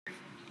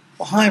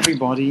Well, hi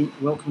everybody,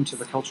 welcome to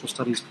the Cultural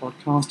Studies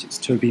Podcast. It's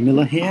Toby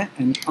Miller here,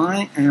 and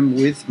I am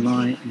with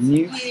my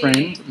new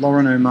friend,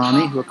 Lauren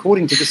O'Mahony, who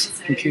according to this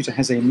computer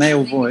has a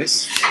male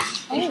voice.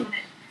 Oh.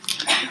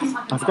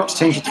 I forgot to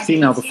change it to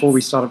female before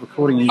we started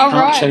recording, and you can't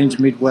right. change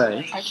midway.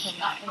 Okay.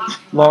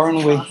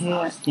 Lauren, we're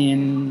here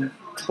in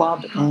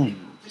Club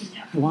M.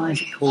 Why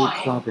is it called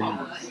Club M?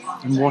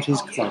 And what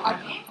is Club M?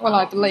 Well,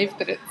 I believe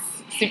that it's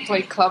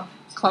simply Club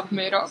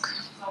Murdoch.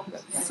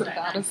 That's sort of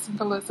about as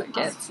simple as it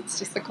gets. It's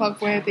just a club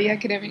where the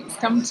academics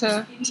come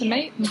to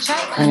meet and chat.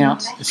 Hang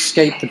out,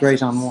 escape the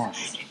great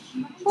unwashed.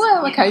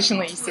 Well,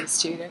 occasionally you see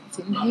students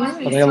in here.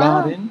 Are they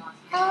allowed in?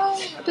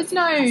 There's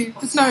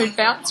no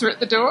bouncer at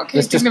the door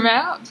There's keeping them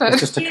out. But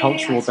it's just a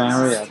cultural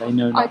barrier. They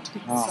know I not to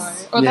think come.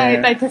 so. Or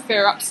they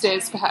prefer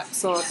upstairs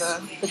perhaps, or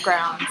the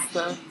grounds.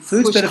 The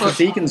Food's bush better for court.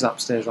 vegans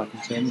upstairs, I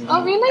can tell you.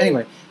 Oh, really?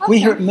 Anyway, we're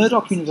here at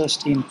Murdoch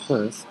University in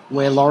Perth,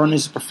 where Lauren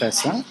is a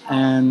professor,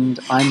 and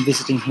I'm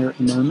visiting here at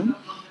the moment.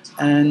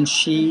 And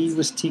she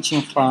was teaching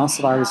a class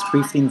that I was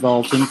briefly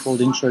involved in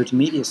called Intro to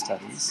Media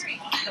Studies.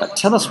 But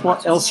tell us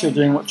what else you're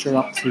doing, what you're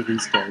up to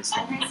these days.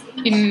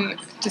 In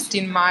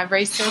my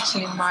research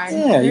and in my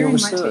your my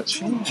research.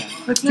 teaching. Yeah.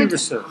 Let's do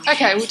research.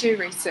 Okay, we'll do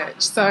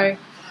research. So,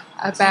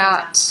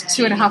 about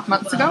 2.5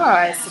 months ago,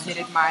 I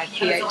submitted my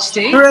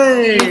PhD.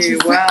 Hooray!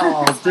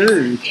 Wow,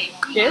 dude.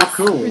 Yes, How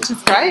cool. which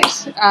is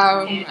great.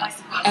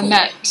 And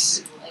that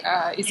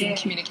is in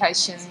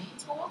communication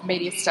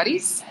media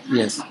studies.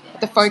 Yes.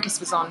 The focus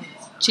was on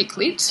chick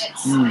lit,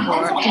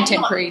 or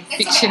contemporary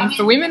fiction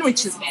for women,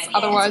 which is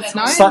otherwise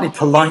known. Slightly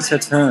politer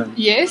term.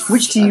 Yes.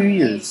 Which do you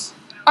use?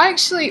 In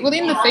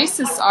the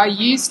thesis, I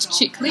used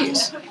chick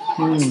lit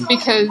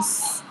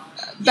because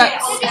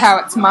that's how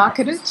it's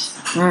marketed.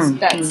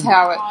 That's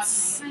how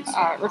it's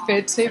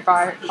referred to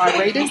by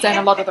readers and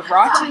a lot of the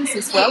writers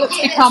as well. It's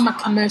become a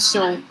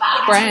commercial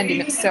brand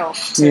in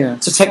itself. Yeah,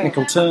 it's a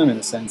technical term in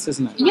a sense,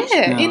 isn't it?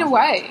 Yeah, in a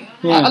way.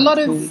 Yeah. A lot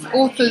of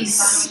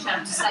authors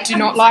do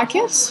not like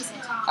it.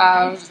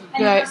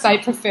 They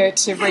prefer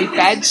to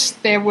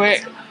rebadge their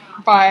work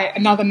by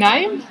another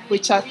name,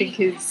 which I think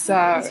is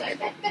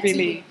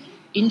really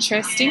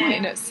interesting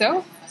in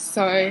itself.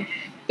 So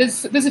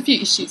there's a few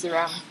issues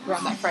around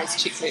that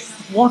phrase, chick lit.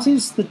 What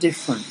is the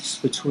difference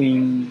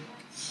between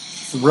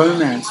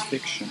romance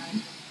fiction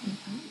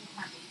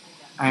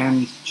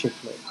and chick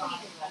lit?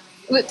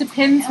 Well, it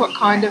depends what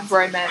kind of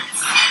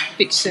romance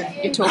fiction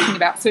you're talking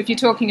about. So if you're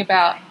talking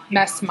about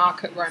mass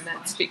market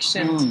romance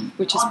fiction,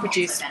 which is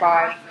produced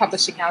by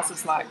publishing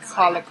houses like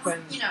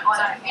Harlequin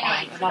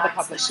and other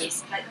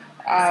publishers,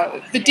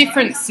 the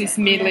difference is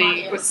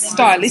merely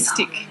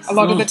stylistic a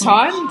lot of the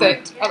time,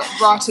 that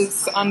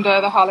writers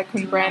under the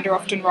Harlequin brand are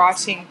often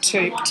writing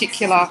to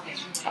particular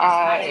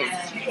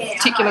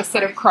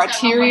set of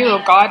criteria or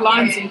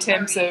guidelines in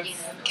terms of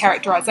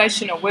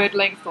characterisation or word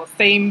length or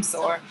themes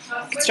or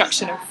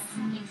construction of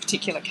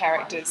particular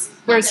characters.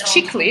 Whereas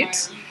chick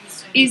lit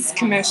is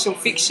commercial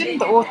fiction.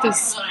 The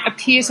authors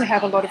appear to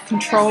have a lot of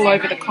control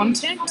over the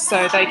content,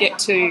 so they get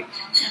to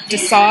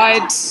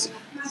decide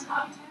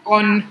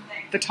on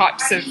the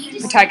types of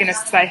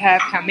protagonists they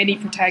have, how many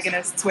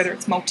protagonists, whether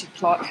it's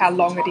multi-plot, how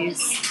long it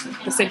is.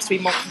 There seems to be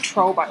more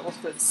control by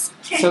authors.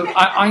 So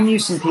I knew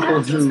some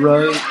people who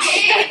wrote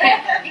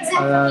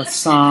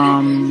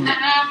some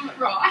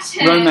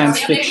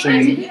romance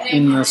fiction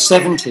in the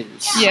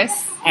 70s.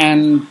 Yes.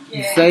 And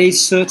they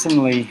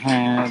certainly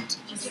had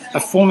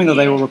a formula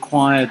they were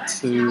required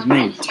to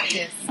meet.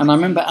 Yes. And I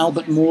remember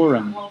Albert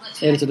Moran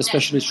edited a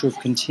special issue of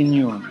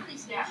Continuum,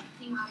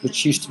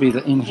 which used to be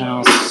the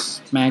in-house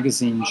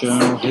magazine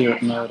journal here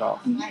at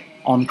Murdoch,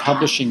 on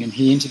publishing, and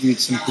he interviewed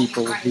some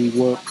people who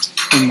worked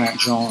in that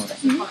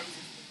genre.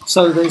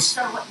 So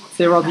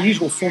there are the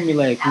usual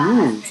formulaic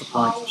rules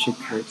applied to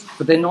chick lit,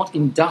 but they're not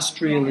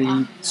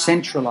industrially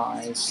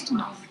centralised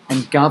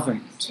and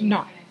governed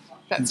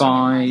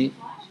by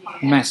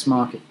mass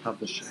market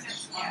publishers.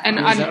 And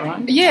Is that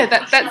right? Yeah,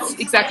 that's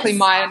exactly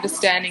my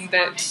understanding,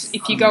 that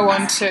if you go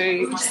on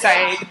to,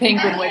 say, the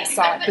Penguin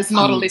website, there's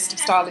not a list of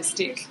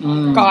stylistic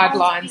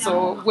guidelines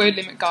or word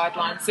limit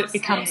guidelines. It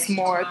becomes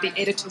more the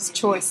editor's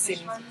choice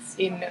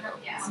in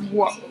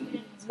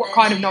what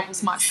kind of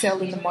novels might sell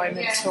in the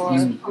moment, or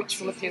which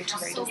will appeal to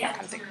readers, that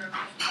kind of thing.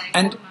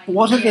 And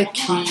what are the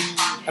key...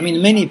 I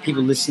mean, many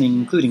people listening,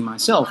 including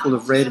myself, will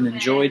have read and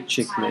enjoyed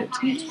chick lit,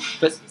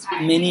 but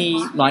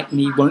many, like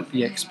me, won't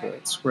be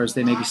experts, whereas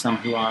there may be some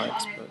who are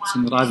experts,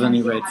 and that I've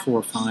only read 4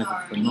 or 5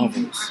 of the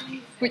novels.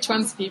 Which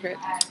ones have you read?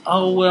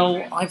 Oh,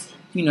 well, I've,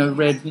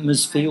 read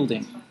Ms.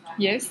 Fielding.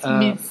 Yes,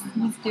 Ms.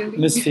 Fielding.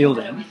 Ms.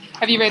 Fielding.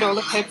 Have you read all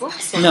of her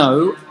books? Or?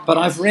 No, but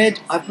I've read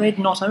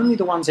not only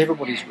the ones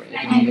everybody's read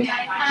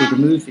with the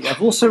movie,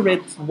 I've also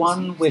read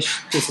one where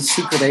there's a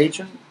secret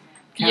agent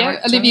character.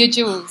 Yeah, Olivia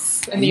Jewell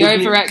and the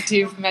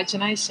Overactive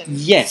Imagination.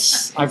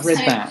 Yes, I've read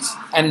that,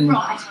 and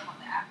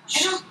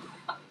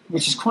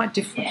which is quite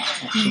different,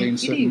 actually, in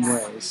certain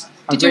ways.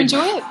 Did you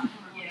enjoy it?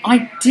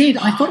 I did.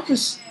 I thought it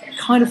was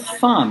kind of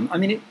fun. I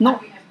mean, it's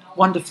not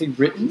wonderfully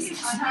written,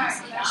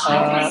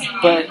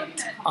 but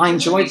I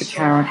enjoyed the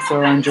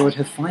character. I enjoyed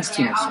her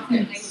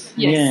feistiness.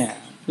 Yes.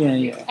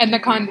 Yeah. And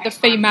the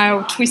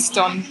female twist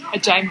on a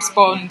James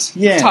Bond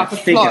Yeah, type of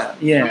figure. plot.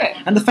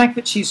 Yeah. And the fact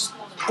that she's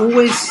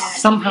always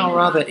somehow or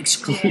other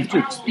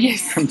excluded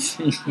Yes. from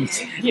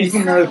things,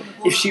 even though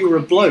if she were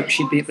a bloke,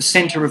 she'd be at the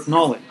centre of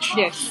knowledge.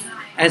 Yes.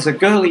 As a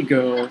girly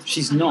girl,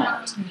 she's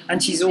not,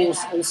 and she's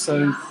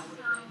also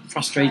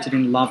frustrated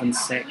in love and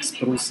sex,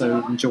 but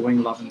also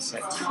enjoying love and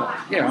sex. So,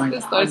 yeah,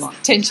 There's those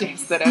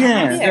tensions that are...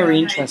 very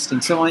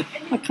interesting. So I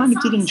kind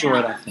of did enjoy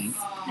it, I think.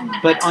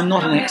 But I'm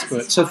not an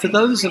expert. So for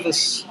those of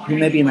us who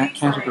may be in that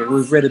category,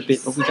 we've read a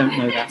bit, but we don't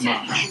know that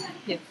much.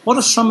 Yeah. What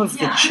are some of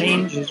the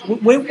changes?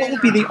 What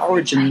would be the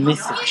origin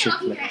myth of chick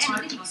lit?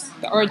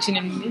 The origin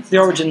and myth? The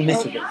origin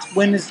myth of it.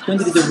 When did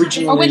it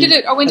originally when did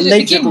it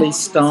allegedly begin?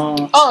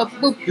 start? Oh,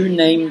 well... Who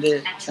named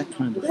it? That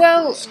kind of thing.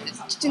 Well,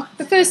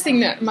 the first thing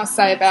that I must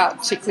say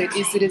about chick lit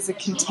is it is a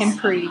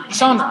contemporary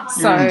genre.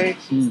 So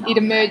it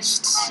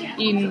emerged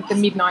in the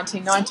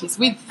mid-1990s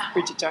with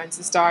Bridget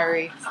Jones's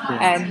Diary,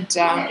 and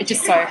it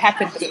just so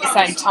happened that at the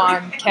same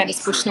time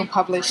Candace Bushnell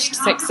published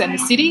Sex and the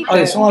City,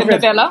 the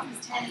novella.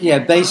 Yeah,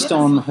 based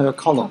on her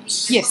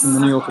columns in the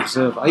New York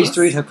Observer. I used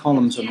to read her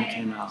columns when they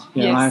came out.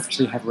 Yeah, and I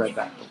actually have read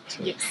that book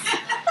too. Yes.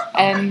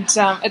 And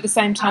at the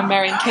same time,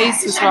 Marian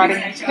Keyes was writing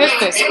her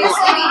first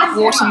book,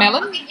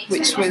 Watermelon,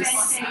 which was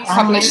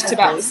published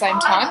about the same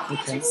time.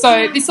 Okay.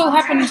 So this all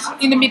happened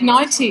in the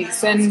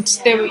mid-90s, and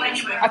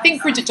I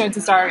think Bridget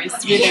Jones's Diary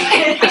is really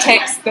the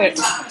text that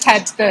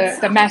had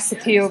the mass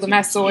appeal, the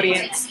mass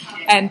audience,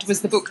 and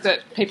was the book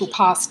that people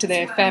passed to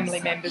their family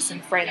members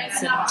and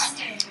friends, and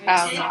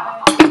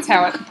that's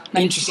how it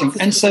managed.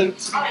 Interesting. And so,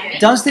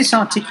 does this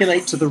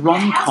articulate to the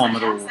rom-com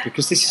at all?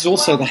 Because this is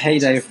also the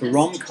heyday of the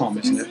rom-com,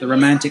 isn't it? The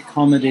romantic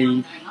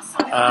comedy,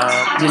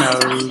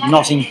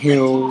 Notting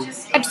Hill,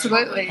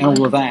 absolutely, and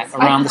all of that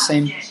around the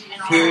same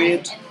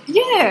period.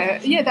 Yeah,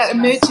 that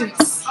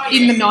emergence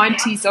in the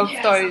 90s of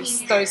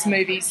those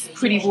movies,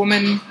 Pretty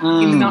Woman,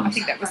 I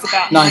think that was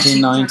about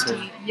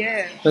 1990.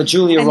 Yeah. The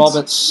Julia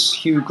Roberts,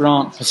 Hugh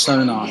Grant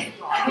personae.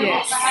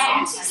 Yes.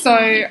 So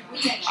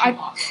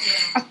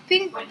I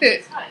think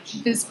that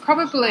there's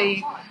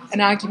probably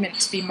an argument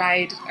to be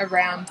made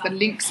around the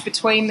links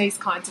between these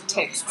kinds of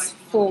texts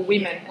for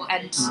women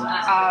and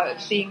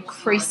the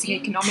increasing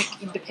economic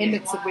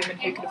independence of women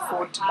who can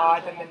afford to buy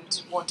them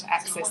and want to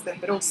access them,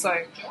 but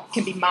also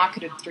can be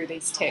marketed through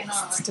these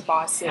texts to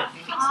buy certain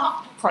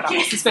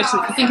products,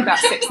 especially if you think about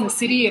Sex and the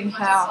City and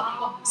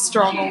how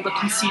strong all the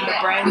consumer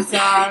brands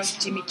are,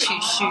 Jimmy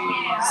Choo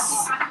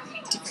shoes,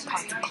 different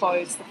kinds of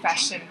clothes, the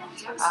fashion.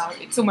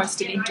 It's almost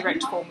an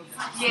indirect form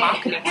of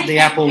marketing. The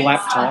Apple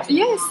laptop.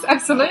 Yes,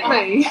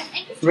 absolutely.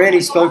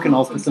 Rarely spoken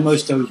of, but the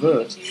most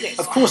overt. Yes.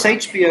 Of course,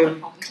 HBO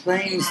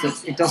claims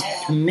that it doesn't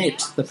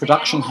permit the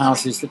production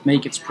houses that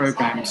make its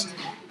programs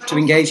to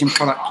engage in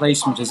product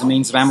placement as a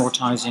means of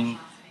amortizing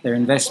their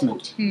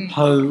investment.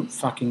 Ho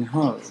fucking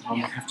ho,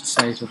 one would have to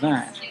say to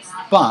that.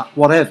 But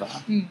whatever.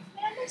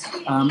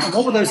 And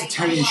what were those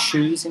Italian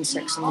shoes in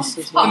Sex and the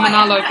City? The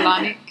Manalo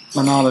Blahnik.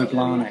 Manalo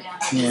Blahnik,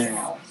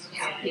 yeah.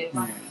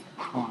 Right.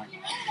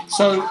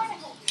 So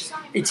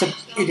it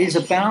is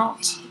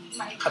about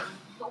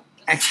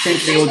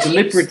accidentally or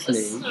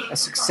deliberately a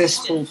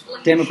successful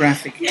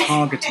demographic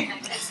targeting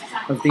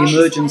of the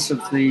emergence of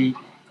the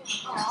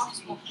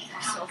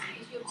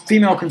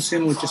female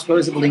consumer with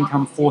disposable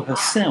income for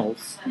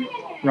herself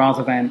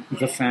rather than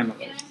the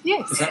family.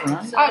 Yes. Is that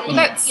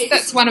right?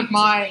 That's one of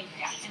my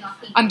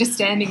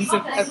understandings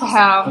of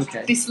how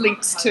this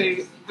links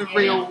to the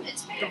real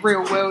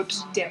world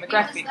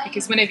demographic,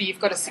 because whenever you've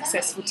got a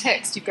successful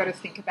text, you've got to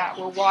think about,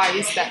 well, why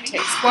is that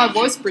text? Why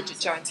was Bridget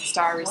Jones's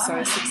Diary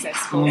so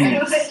successful?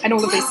 And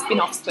all of these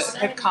spin-offs that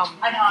have come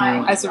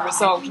as a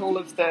result, all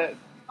of the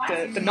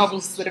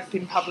novels that have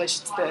been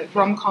published, the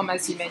rom-com,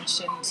 as you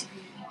mentioned,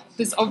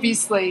 there's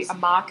obviously a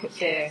market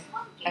there,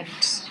 and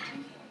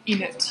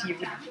in it you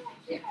would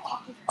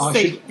I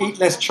should eat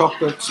less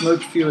chocolate,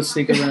 smoke fewer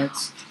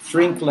cigarettes,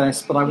 drink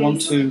less, but I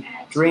want to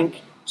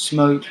drink,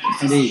 smoke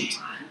and eat.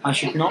 I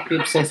should not be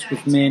obsessed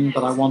with men,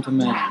 but I want a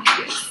man.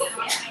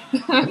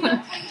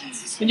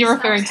 And you're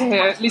referring to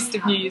her list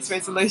of New Year's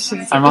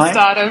resolutions at the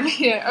start of...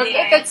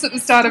 Yeah, that's at the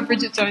start of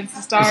Bridget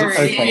Jones's Diary.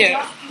 Okay.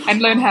 Yeah,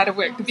 and learn how to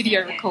work the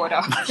video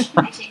recorder.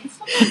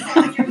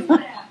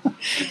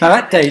 Now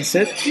that dates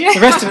it. Yeah.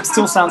 The rest of it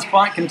still sounds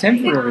quite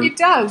contemporary. It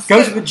does.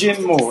 Go to the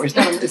gym more. Is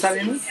that in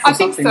it? I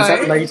think so. Is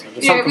that later?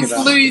 It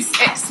was lose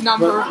X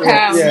number of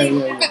pounds.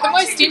 Yeah. But the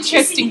most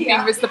interesting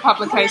thing was the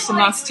publication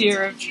last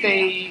year of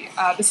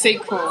the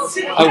sequel.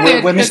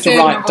 Where Mr.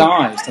 Wright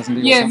dies, doesn't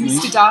he? Yeah,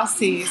 Mr.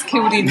 Darcy is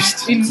killed in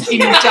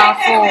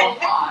Darfur.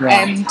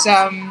 Right.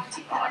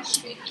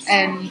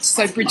 And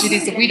so Bridget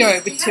is a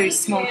widow with two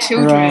small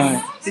children.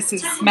 Right. This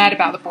is Mad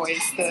About the Boys,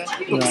 the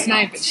book's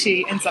name, but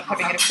she ends up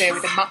having an affair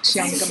with a much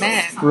younger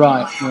man.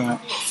 Right.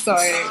 So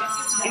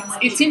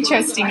it's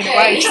interesting in a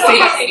way to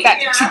see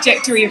that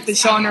trajectory of the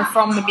genre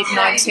from the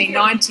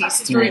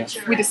mid-1990s through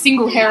with a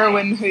single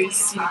heroine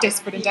who's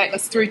desperate and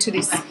dateless through to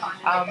this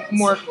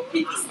more,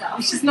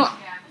 she's not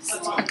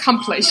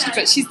accomplished,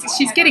 but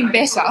she's getting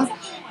better.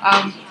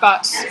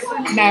 but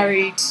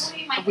married,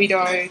 a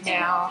widow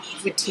now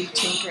with 2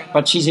 children.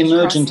 But she's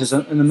emergent as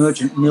an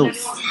emergent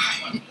MILF.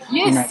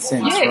 Yes, in that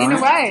sense, yeah, right? in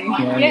a way.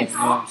 Yeah, yes.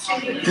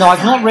 yeah. No,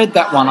 I've not read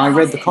that one. I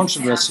read the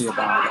controversy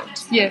about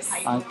it. Yes.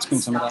 It's been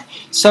some of that.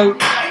 So,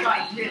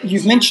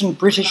 you've mentioned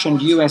British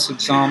and US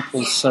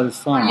examples so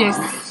far.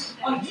 Yes.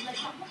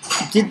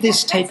 Did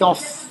this take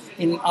off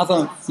in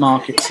other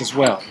markets as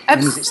well?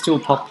 And is it still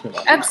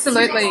popular?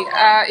 Absolutely.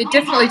 It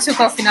definitely took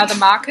off in other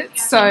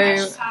markets. So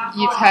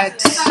you've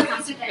had,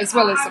 as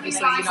well as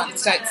obviously the United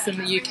States and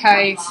the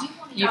UK,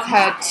 you've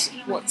had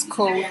what's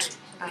called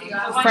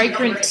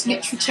fragrant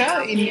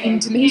literature in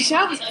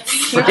Indonesia.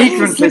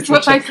 Fragrant literature? That's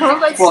what they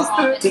call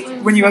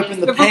it. When you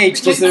open the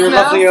page, is there a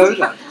lovely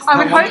odour? I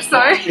would hope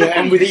so. Yeah,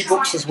 and with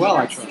e-books as well,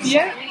 I trust.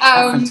 Yeah,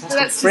 that's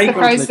just the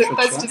phrase.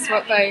 That's just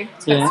what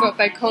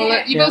they call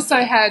it. You've also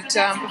had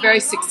a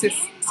very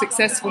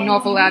successful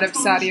novel out of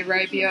Saudi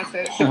Arabia,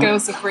 The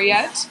Girls of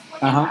Riyadh.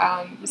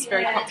 It's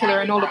very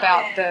popular and all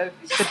about the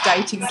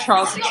dating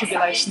trials and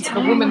tribulations of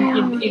a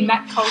woman in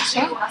that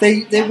culture.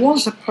 There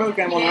was a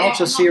program on Al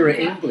Jazeera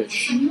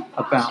English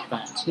about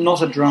that,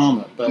 not a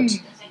drama, but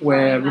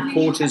where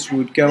reporters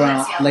would go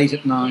out late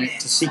at night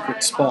to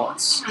secret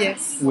spots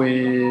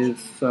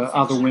with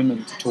other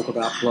women to talk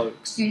about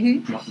blokes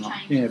and whatnot.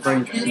 Yeah, very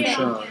interesting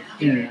show.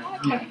 Yeah.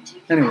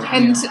 Anyway,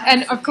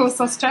 and of course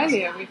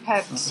Australia, we've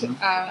had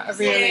a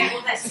really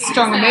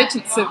strong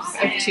emergence of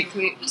chick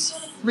lit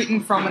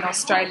written from an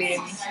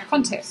Australian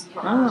context.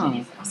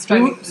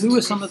 Who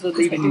are some of the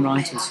leading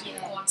writers?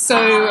 So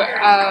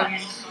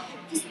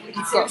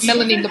you've got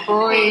Melanie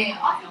LeBroy,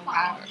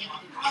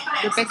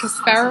 Rebecca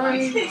Sparrow,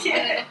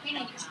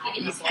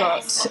 you've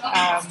got,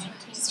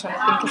 just trying to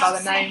think of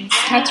other names,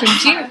 Catherine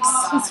Jinks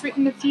has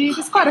written a few,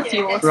 there's quite a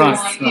few authors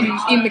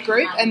in the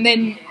group, and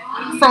then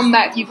from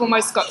that you've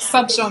almost got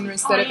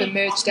subgenres that have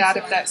emerged out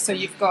of that. So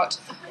you've got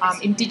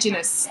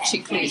Indigenous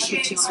chick lit,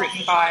 which is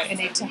written by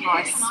Anita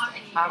Heiss.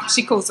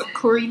 She calls it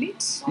Koori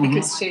lit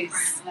because she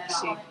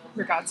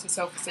regards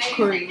herself as a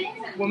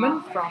Koori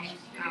woman from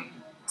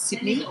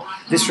Sydney.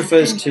 This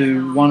refers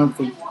to one of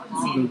the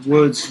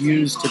words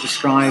used to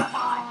describe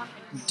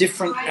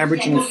different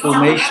Aboriginal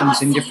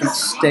formations in different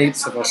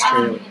states of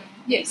Australia.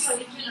 Yes.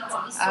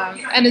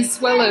 And as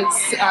well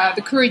as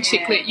the Koori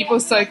chick lit, you've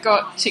also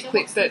got chick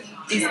lit that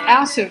is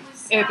out of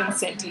urban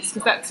centres,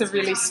 because that's a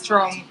really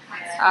strong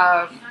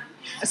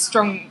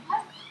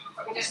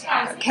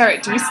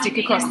characteristic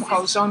across the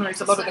whole genre.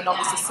 Is a lot of the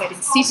novels are set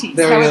in cities.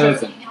 Very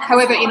urban.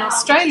 However, in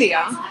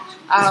Australia,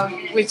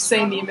 we've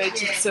seen the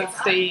emergence of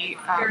the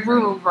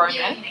rural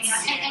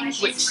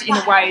romance, which in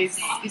a way is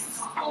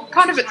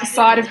kind of at the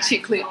side of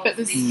chick lit, but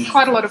there's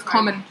quite a lot of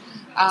common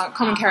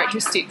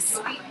characteristics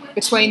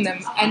between them,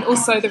 and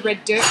also the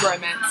red dirt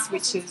romance,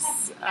 which is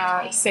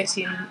set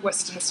in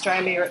Western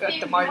Australia at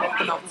the moment.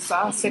 The novels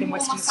are set in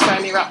Western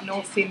Australia up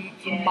north in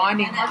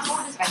mining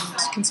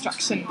and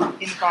construction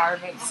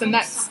environments, and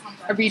that's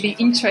a really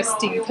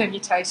interesting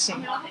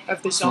permutation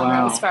of the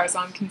genre as far as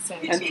I'm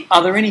concerned. And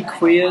are there any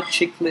queer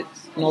chick lit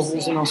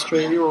novels in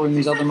Australia or in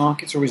these other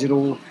markets, or is it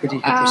all pretty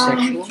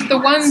heterosexual?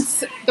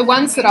 The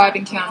ones that I've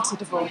encountered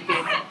have all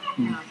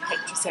been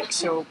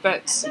heterosexual,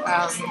 but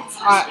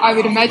I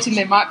would imagine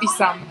there might be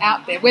some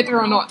out there. Whether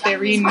or not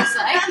they're in the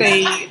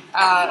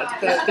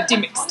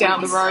Dimmicks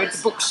down the road,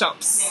 the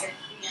bookshops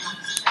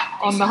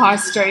on the high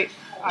street,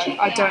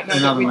 I don't know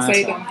that we'd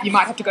see them. You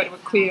might have to go to a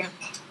queer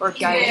or a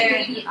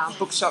gay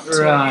bookshop to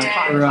find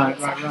them.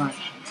 Right.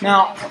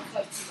 Now,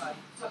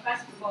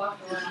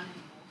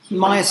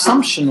 my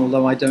assumption,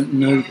 although I don't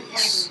know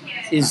this,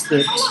 is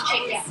that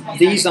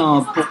these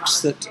are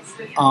books that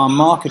are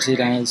marketed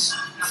as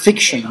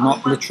fiction,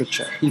 not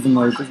literature, even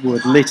though the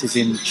word lit is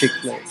in chick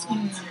lit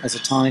as a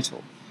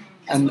title.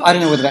 And I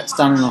don't know whether that's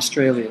done in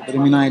Australia, but in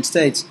the United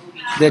States,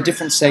 there are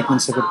different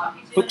segments of a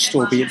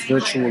bookstore, be it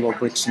virtual or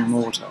bricks and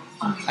mortar.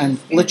 And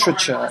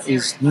literature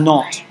is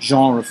not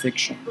genre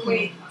fiction.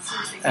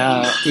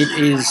 It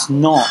is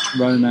not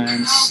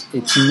romance.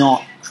 It's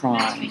not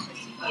crime.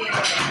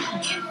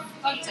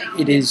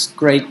 It is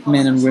great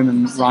men and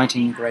women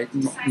writing great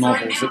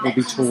novels that will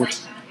be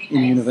taught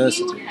in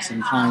universities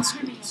and high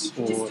schools,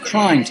 or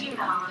trying to be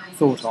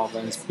thought of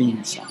as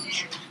being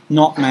such.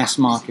 Not mass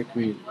market,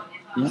 really.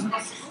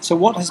 Yeah? So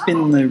what has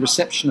been the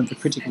reception of the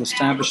critical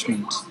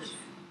establishment,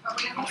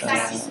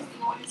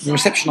 the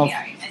reception of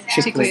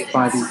chick lit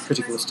by the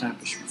critical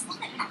establishment?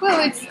 Well,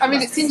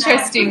 it's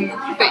interesting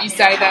that you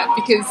say that,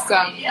 because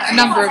a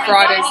number of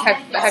writers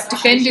have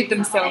defended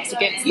themselves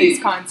against these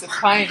kinds of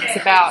claims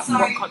about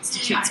what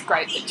constitutes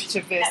great literature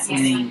versus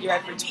your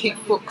average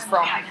pink book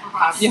from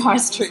your high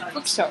street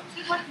bookshop.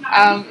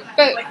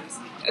 But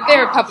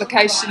there are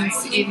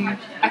publications in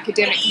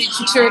academic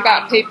literature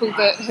about people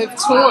that have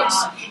taught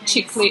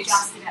chick lit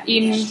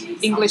in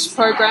English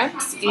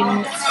programs,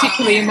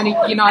 particularly in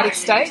the United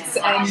States,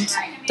 and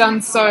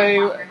done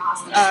so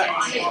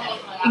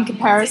in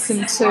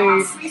comparison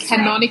to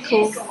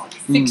canonical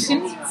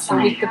fiction,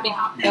 or with the big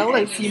L,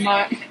 as you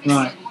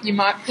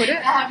might put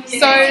it.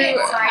 So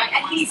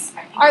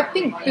I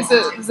think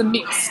there's a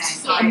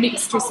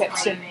mixed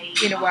reception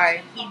in a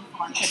way.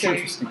 That's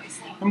interesting.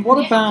 And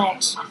what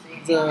about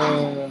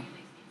the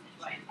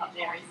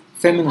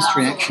feminist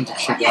reaction to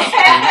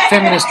Chicklit?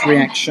 Feminist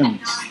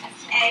reactions.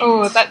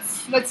 Oh,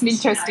 that's an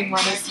interesting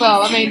one as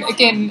well. I mean,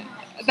 again,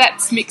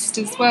 that's mixed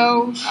as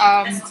well.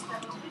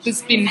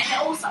 There's been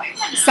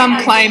some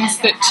claims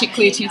that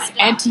Chicklit is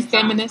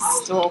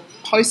anti-feminist or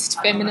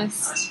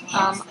post-feminist.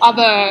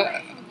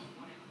 Other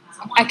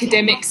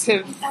academics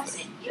have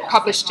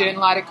published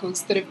journal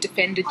articles that have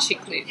defended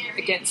Chicklit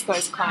against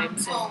those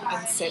claims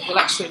and said, well,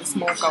 actually there's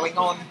more going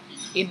on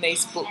in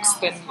these books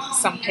than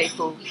some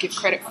people give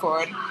credit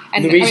for.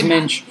 And Louise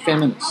Mensch,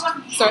 feminist.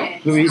 Sorry?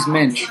 Louise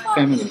Mensch,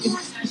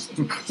 feminist.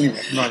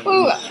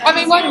 Well, I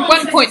mean,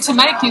 one point to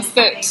make is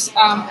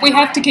that we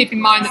have to keep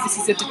in mind that this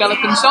is a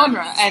developing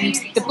genre, and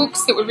the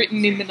books that were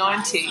written in the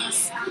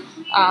 90s,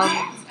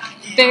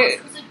 they're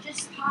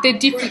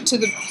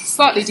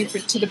slightly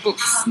different to the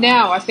books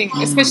now. I think,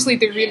 especially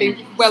the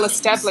really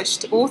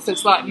well-established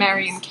authors like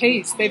Marian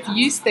Keyes, they've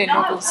used their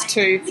novels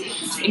to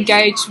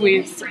engage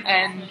with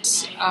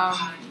and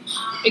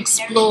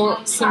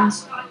explore some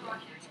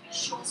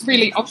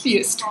really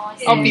obvious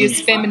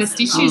feminist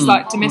issues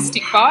like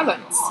domestic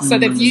violence. So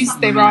they've used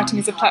their writing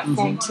as a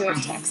platform to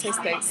access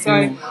these.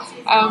 So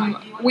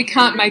we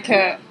can't make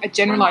a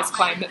generalised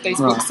claim that these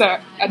books are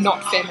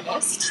not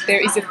feminist.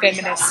 There is a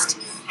feminist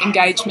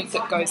engagement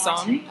that goes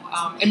on.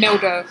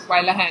 Imelda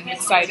Whalehan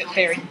would say that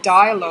they're in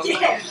dialogue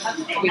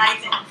with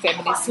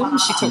feminism.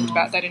 She talked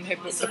about that in her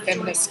book, The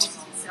Feminist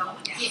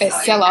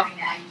Bestseller.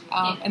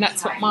 And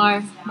that's what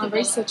my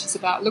research is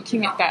about,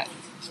 looking at that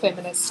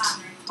feminist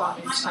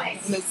dimension.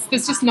 And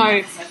there's just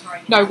no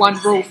one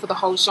rule for the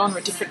whole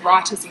genre. Different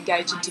writers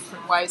engage in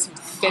different ways with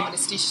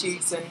feminist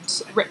issues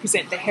and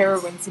represent the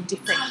heroines in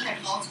different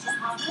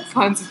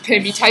kinds of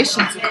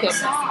permutations of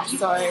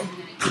feminism.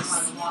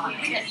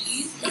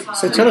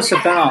 So tell us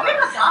about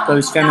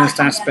those feminist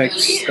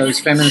aspects, those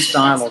feminist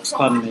dialogues,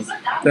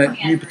 that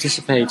you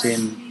participate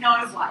in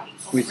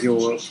with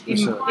your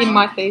research. In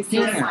my thesis?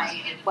 Yeah.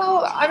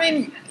 Well, I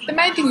mean, the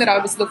main thing that I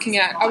was looking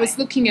at almost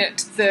the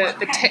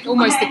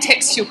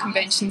textual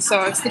convention. So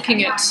I was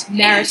looking at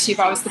narrative,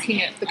 I was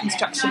looking at the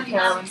construction of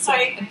heroines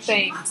and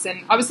themes,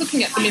 and I was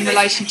looking at them in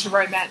relation to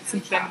romance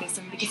and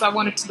feminism, because I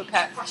wanted to look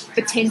at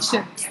the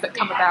tensions that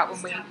come about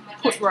when we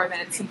put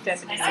romance and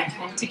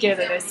feminism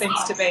together. There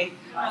seems to be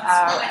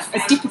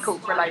a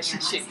difficult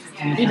relationship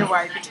in a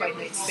way between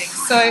these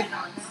things. So,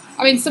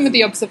 I mean, some of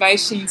the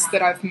observations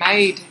that I've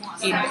made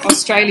in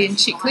Australian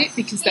Chicklit,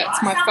 because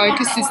that's my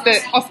focus, is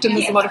that often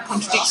there's a lot of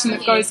contradiction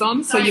that goes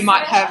on. So you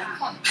might have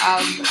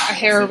a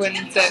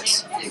heroine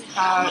that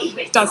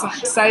doesn't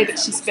say that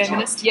she's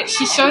feminist, yet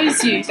she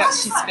shows you that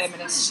she's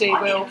feminist. She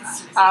will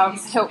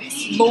help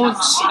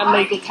launch a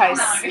legal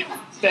case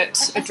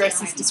that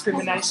addresses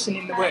discrimination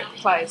in the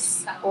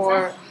workplace,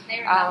 or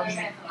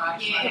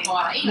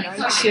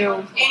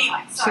she'll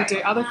do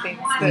other things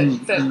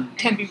that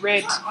can be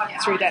read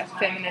through that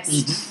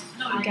feminist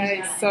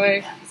gaze.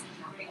 So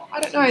I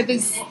don't know.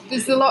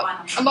 There's a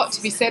lot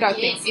to be said, I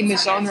think, in the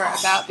genre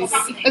about this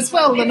as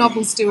well. The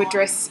novels do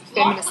address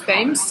feminist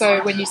themes.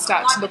 So when you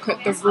start to look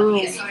at the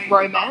rural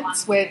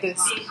romance, where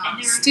there's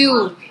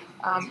still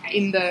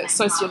in the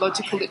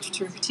sociological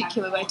literature in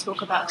particular, they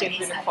talk about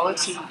gender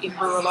inequality in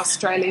rural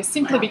Australia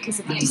simply because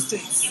of the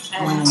distance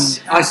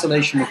and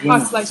isolation of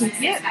women. Isolation,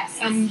 yeah.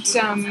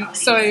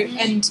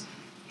 And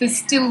there's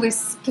still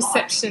this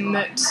perception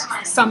that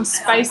some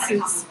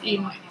spaces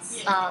in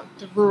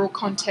the rural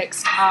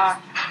context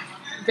are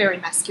very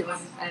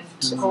masculine and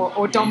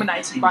or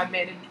dominated by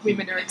men, and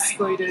women are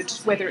excluded,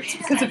 whether it's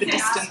because of the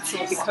distance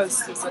or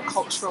because there's a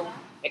cultural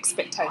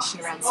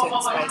expectation around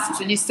certain spaces.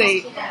 And you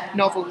see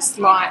novels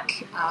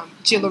like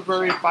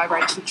Jillaroo by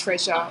Rachel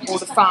Treasure or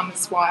The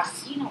Farmer's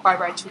Wife by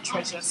Rachel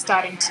Treasure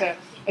starting to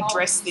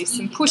address this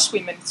and push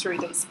women through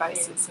these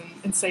spaces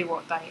and see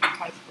what they are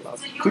capable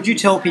of. Could you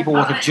tell people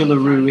what a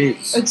Jillaroo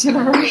is? A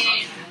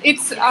Jillaroo?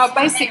 It's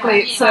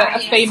basically a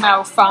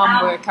female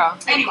farm worker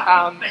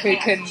who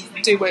can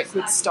do work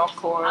with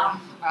stock or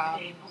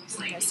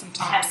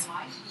sometimes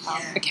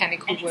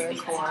mechanical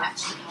work, or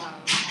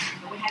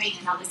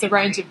there's a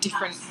range of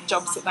different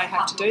jobs that they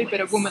have to do, but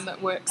a woman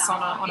that works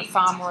on a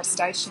farm or a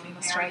station in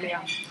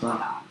Australia.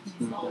 Right.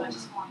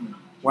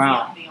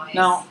 Wow.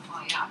 Now,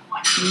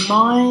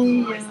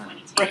 my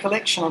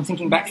recollection, I'm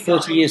thinking back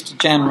 30 years to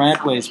Jan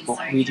Radway's book,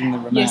 Reading the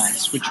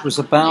Romance, which was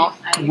about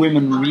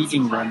women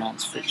reading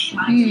romance fiction.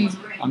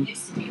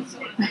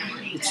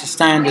 It's a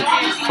standard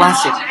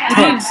classic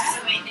text.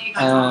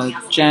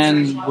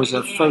 Jan was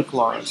a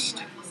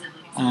folklorist,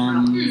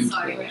 and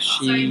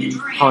she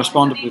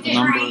corresponded with a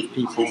number of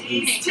people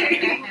who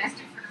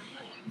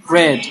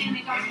read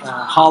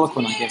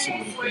Harlequin, I guess it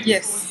would have been.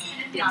 Yes.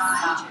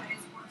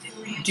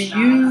 Do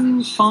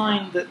you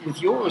find that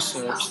with your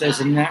research there's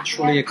a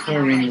naturally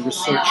occurring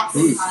research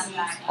group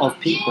of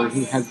people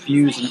who have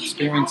views and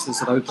experiences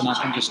that open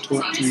up and just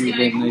talk to you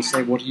when they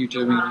say, what are you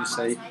doing? And you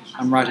say,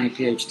 I'm writing a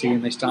PhD,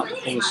 and they start to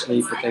fall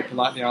asleep, but they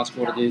politely ask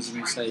what it is, and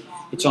you say,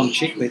 it's on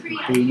Chick-lit, and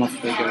boom,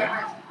 off they go.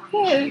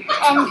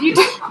 Yeah,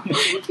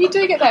 you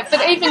do get that.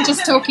 But even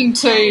just talking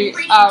to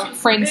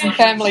friends and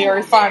family, or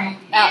if I'm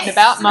out and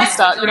about and I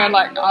start,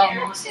 like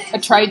a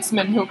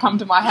tradesman who'll come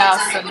to my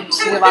house and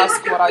he'll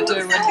ask what I do,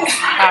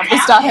 and we'll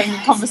start having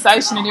a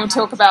conversation, and he'll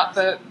talk about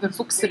the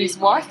books that his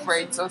wife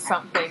reads or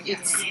something.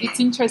 It's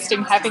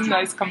interesting having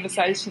those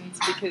conversations,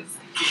 because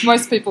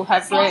most people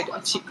have read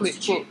a Chick-lit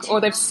book, or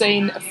they've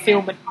seen a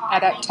film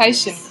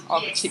adaptation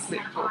of a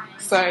Chick-lit book.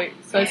 So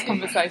those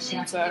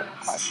conversations are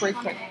quite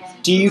frequent.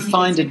 Do you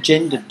find a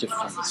gender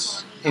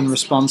difference in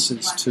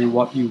responses to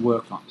what you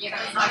work on?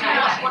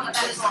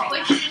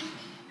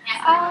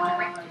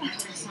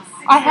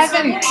 I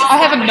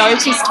haven't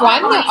noticed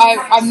one.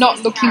 I'm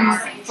not looking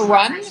for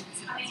one,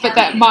 but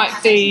that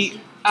might be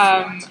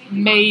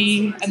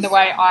me and the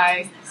way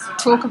I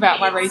talk about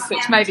my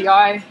research. Maybe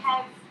I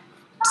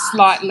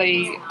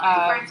slightly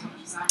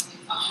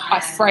I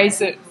phrase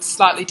it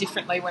slightly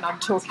differently when I'm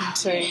talking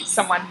to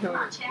someone who,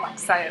 like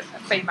say a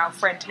female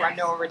friend who I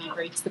know already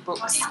reads the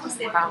books.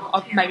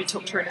 I'll maybe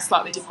talk to her in a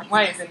slightly different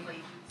way than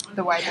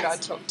the way that I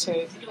talk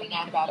to a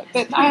man about it.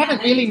 But I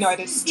haven't really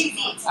noticed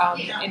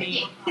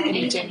any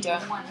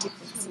gender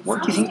differences.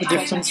 What do you think the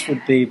difference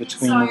would be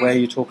between the way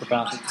you talk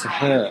about it to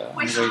her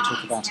and the way you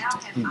talk about it to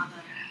him?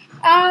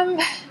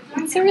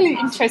 It's a really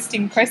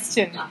interesting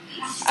question.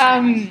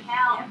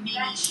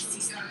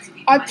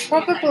 I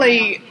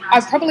probably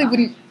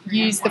wouldn't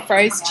use the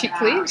phrase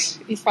Chick-lit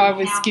if I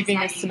was giving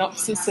a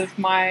synopsis of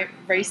my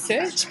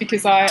research,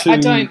 because I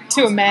don't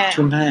to a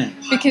man.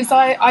 Because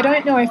I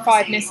don't know if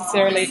I'd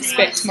necessarily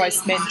expect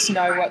most men to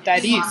know what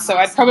that is. So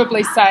I'd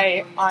probably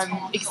say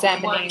I'm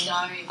examining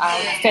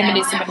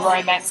feminism and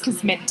romance,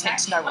 because men tend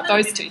to know what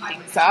those two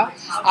things are.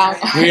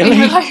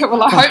 Really?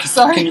 Well, I hope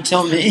so. Can you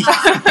tell me?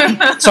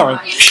 Sorry.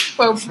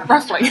 Well,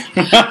 roughly.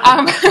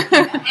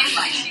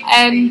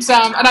 And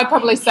I'd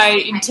probably say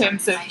in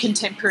terms of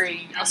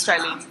contemporary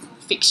Australian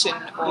fiction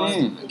or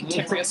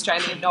contemporary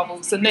Australian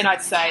novels, and then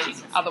I'd say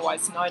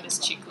otherwise known as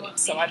Chick-lit.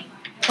 So I'd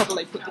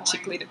probably put the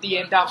Chick-lit at the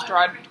end after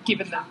I'd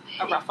given them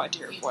a rough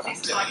idea of what I'm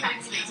doing.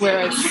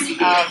 Whereas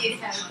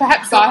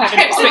perhaps I have an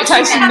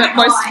expectation that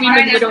most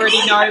women would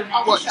already know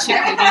what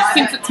Chick-lit is,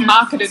 since it's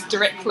marketed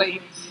directly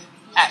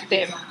at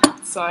them.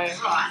 So,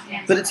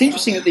 but it's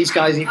interesting that these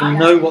guys even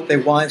know what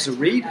their wives are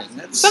reading.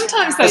 That's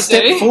sometimes they a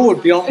step do.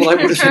 forward beyond what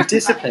I would have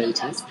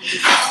anticipated.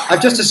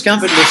 I've just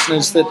discovered,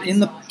 listeners, that in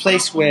the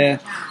place where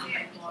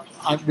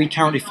we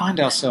currently find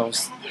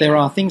ourselves, there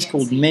are things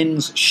called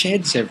men's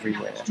sheds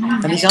everywhere.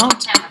 And these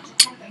aren't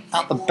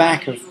out the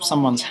back of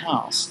someone's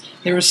house.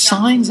 There are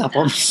signs up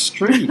on the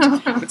street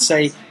that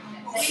say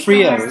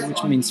Frio,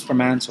 which means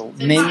Fremantle,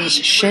 men's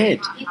shed.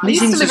 I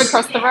used to live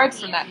across the road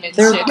from that men's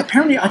shed.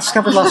 Apparently, I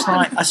discovered last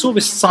night, I saw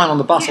this sign on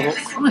the bus, I thought,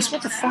 Christ,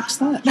 what the fuck's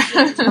that?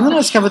 And then I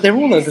discovered they're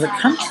all over the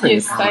country.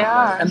 Yes, they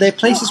are. And they're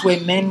places where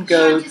men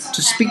go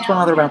to speak to one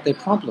another about their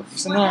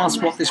problems. And then I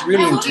asked what this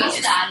really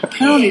entails.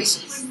 Apparently,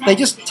 they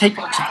just take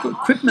lots of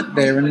equipment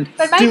there and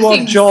do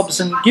odd jobs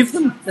and give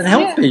them and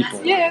help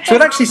people. Yeah, so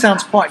it actually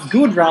sounds quite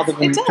good rather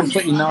than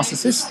completely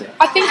narcissistic.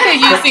 I think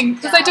they're using,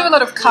 because they do a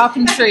lot of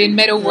carpentry and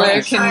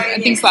metalwork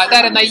and things like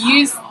that, and they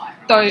use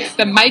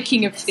the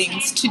making of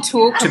things to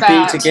talk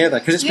about... To be together,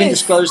 because it's been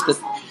disclosed that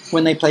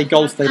when they play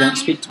golf they don't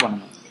speak to one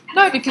another.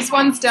 No, because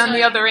one's down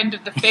the other end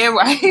of the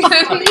fairway.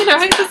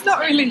 It's not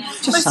really...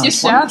 Just unless you're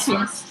shouting.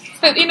 Wonderful.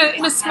 But in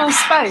a small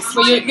space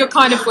where you're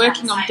kind of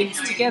working on things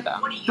together.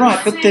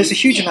 Right, but there's a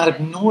huge amount of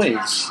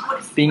noise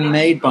being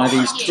made by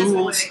these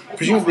tools.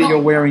 Presumably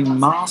you're wearing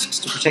masks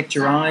to protect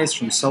your eyes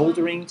from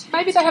soldering.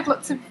 Maybe they have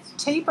lots of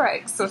tea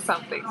breaks or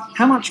something.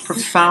 How much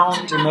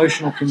profound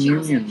emotional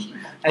communion,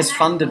 as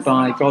funded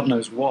by God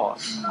knows what,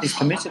 is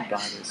permitted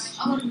by this?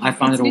 I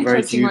find it all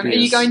very dubious. Are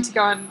you going to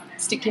go and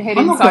stick your head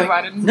inside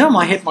one? No,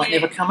 my head might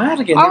never come out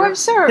again. I'm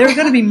sure. There are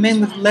going to be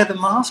men with leather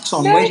masks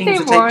on waiting to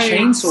take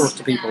chainsaws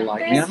to people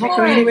like me. I'm not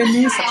going anywhere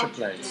near such a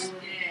place.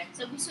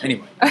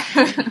 Anyway.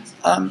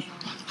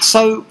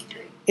 So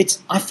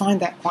I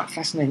find that quite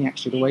fascinating,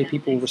 actually, the way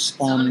people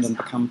respond and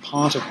become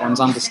part of one's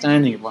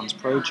understanding of one's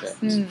project.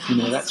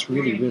 That's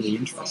really, really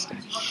interesting.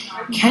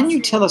 Can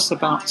you tell us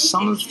about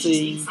some of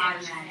the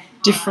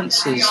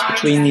differences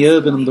between the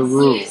urban and the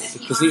rural?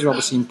 Because these are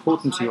obviously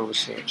important to your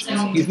research.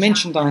 You've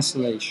mentioned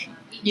isolation.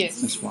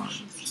 Yes. That's one.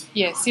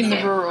 Yes, in the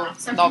rural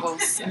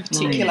novels in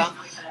particular.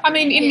 I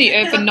mean, in the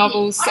urban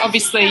novels,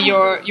 obviously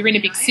you're in a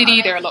big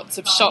city, there are lots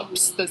of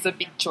shops, there's a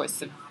big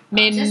choice of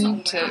men,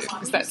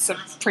 because that's a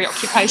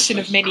preoccupation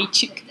of many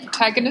chick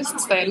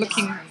protagonists. They're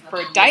looking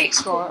for a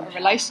date or a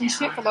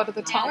relationship a lot of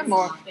the time,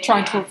 or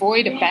trying to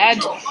avoid a bad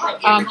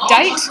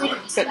date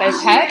that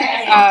they've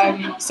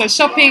had. So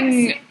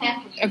shopping,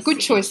 a good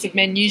choice of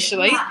men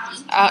usually.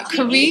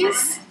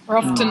 Careers, are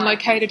often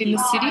located in the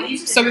city.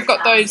 So we've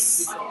got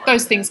those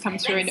things come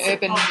through in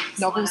urban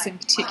novels in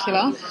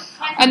particular.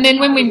 And then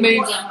when we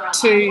move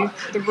to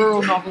the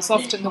rural novels,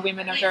 often the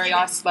women are very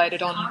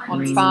isolated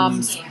on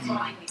farms,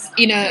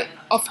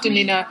 often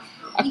in a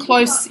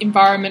close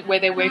environment where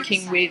they're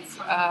working with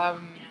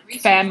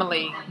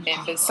family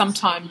members,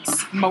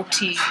 sometimes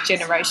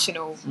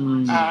multi-generational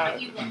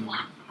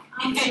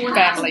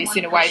families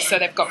in a way. So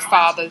they've got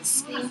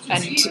fathers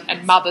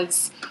and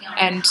mothers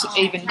and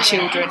even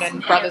children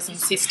and brothers and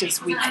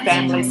sisters with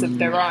families of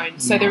their own.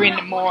 So they're in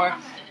a more,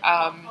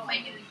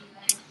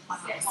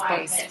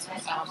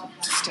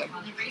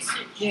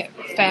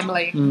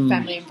 family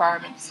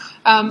environment.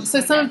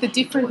 So some of the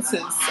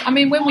differences, I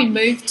mean, when we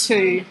move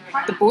to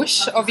the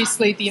bush,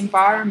 obviously the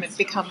environment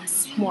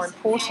becomes more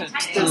important.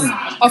 There's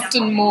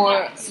often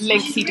more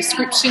lengthy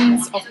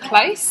descriptions of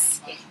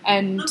place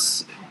and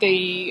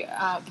the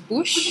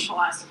bush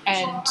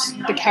and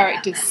the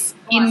characters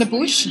in the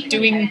bush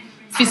doing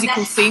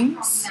physical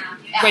things.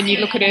 When you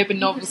look at urban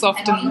novels,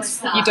 often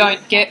you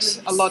don't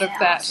get a lot of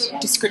that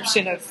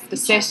description of the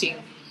setting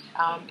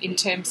in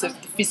terms of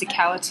the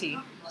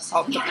physicality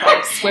of the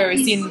place,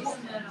 whereas in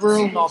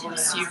rural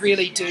novels you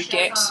really do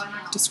get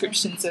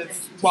descriptions of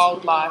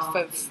wildlife,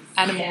 of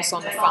animals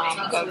on the farm,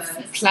 of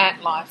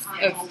plant life,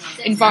 of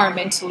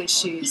environmental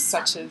issues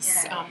such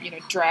as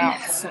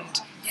droughts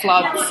and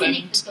floods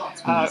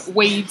and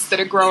weeds that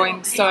are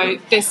growing. So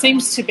there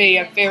seems to be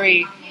a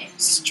very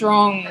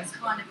strong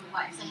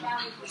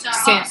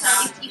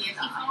sense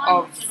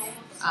of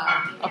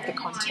the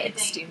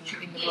context in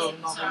the rural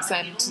novels,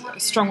 and a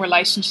strong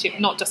relationship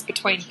not just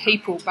between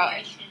people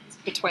but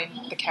between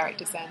the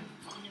characters and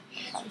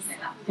the place.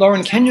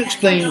 Lauren, can you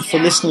explain for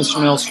listeners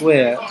from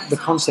elsewhere the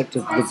concept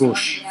of the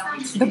bush?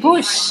 The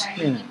bush?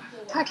 Yeah.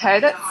 Okay,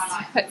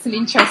 that's an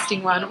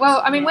interesting one.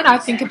 Well, I mean, when I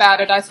think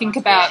about it, I think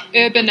about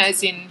urban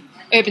as in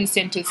urban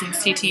centres and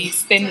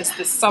cities. Then there's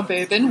the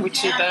suburban,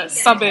 which are the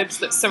suburbs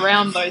that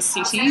surround those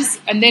cities.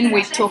 And then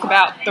we talk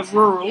about the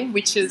rural,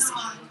 which is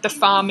the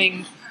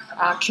farming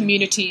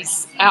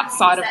communities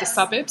outside of the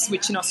suburbs,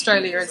 which in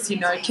Australia, as you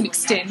know, can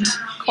extend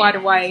quite a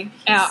way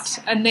out.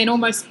 And then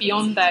almost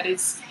beyond that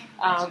is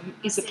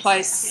a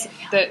place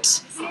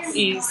that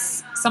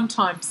is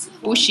sometimes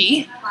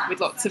bushy with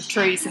lots of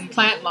trees and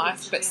plant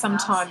life, but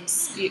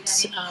sometimes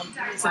it's an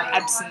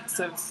absence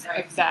of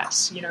that,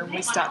 when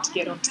we start to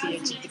get onto the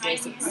edge of the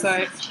desert. So,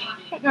 I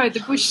don't know, the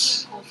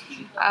bush,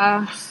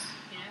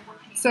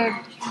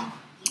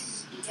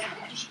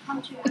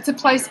 it's a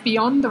place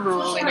beyond the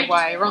rural in a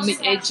way, or on the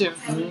edge of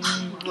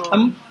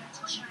rural.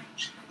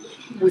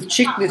 With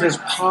chick-lit as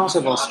part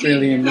of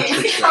Australian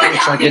literature,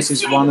 which I guess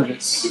is one of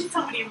its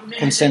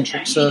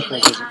concentric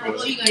circles, as it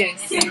were.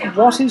 Yes.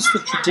 What is the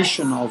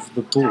tradition of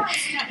the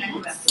bush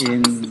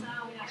in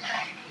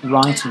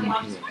writing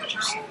here, would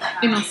you say?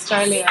 In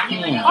Australia?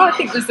 Yeah. I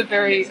think there's a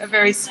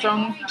very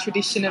strong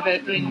tradition of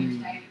it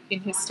in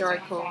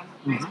historical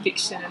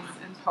fiction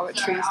and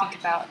poetry. You think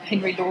about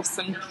Henry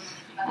Lawson,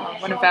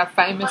 one of our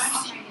famous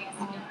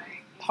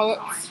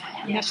poets,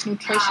 national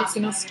treasures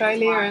in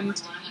Australia,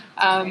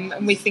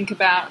 and we think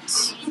about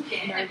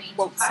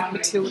Waltz and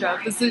Matilda.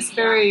 There's this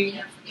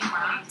very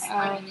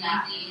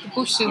the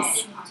bush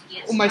is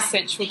almost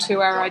central to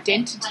our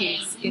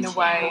identities in a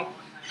way.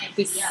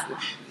 This,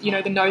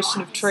 the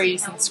notion of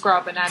trees and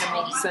scrub and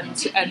animals,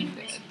 and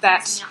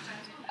that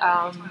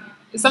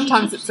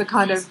sometimes it's a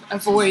kind of a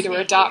void or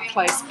a dark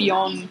place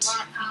beyond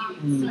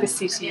the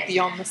city,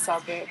 beyond the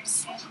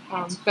suburbs.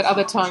 But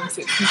other times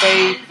it can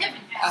be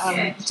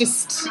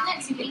just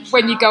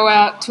when you go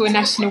out to a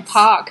national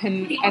park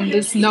and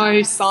there's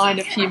no sign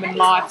of human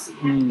life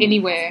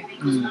anywhere.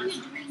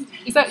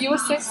 Is that your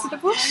sense of the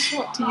bush?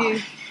 What do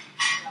you...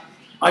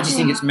 I just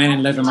think it's men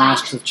in leather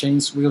masks with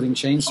wielding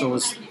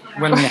chainsaws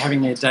when they're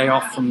having their day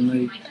off from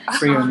the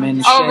trio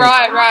men's shed. Oh,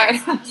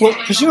 right. Well,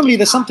 presumably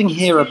there's something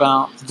here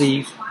about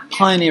the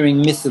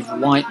pioneering myth of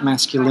white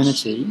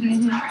masculinity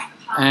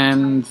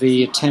and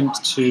the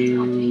attempt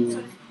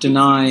to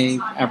deny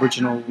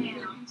Aboriginal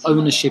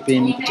ownership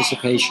in,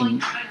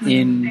 participation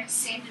in,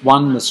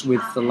 oneness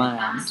with the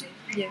land.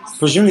 Yes.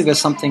 Presumably there's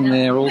something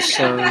there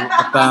also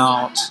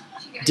about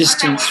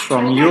distance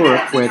from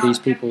Europe, where these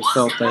people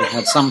felt they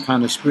had some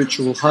kind of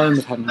spiritual home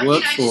that hadn't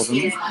worked for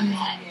them,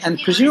 and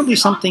presumably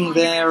something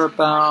there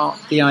about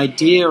the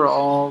idea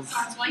of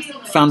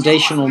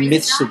foundational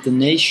myths of the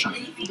nation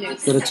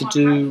that are to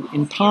do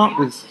in part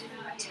with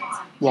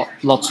what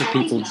lots of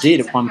people did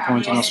at one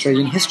point in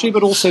Australian history,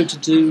 but also to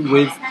do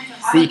with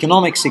the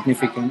economic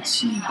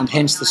significance and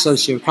hence the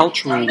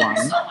socio-cultural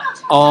one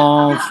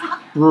of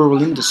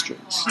rural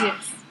industries.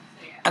 Yes.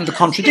 And the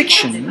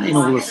contradiction in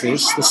all of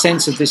this, the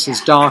sense of this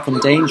as dark and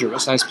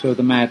dangerous, as per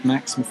the Mad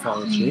Max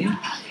mythology,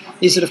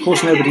 is that, of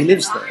course, nobody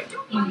lives there.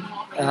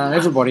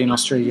 Everybody in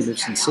Australia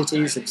lives in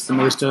cities. It's the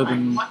most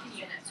urban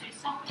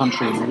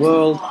country in the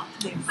world.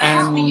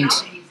 And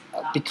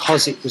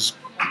because it was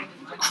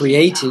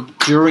created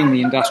during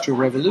the Industrial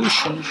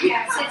Revolution,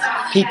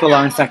 people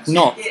are, in fact,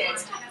 not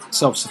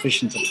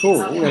self-sufficient at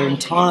all. They're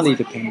entirely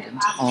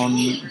dependent on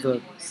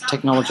the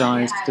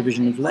technologised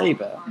division of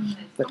labour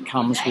that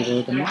comes with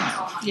urban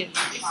life. Yes.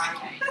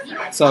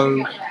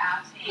 So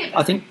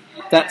I think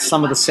that's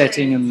some of the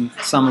setting and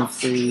some of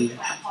the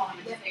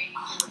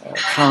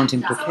current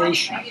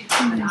implication.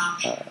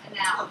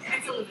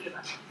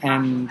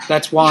 And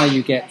that's why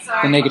you get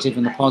the negative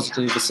and the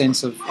positive, the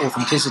sense of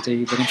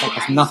authenticity that in fact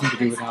has nothing to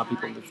do with how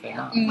people live their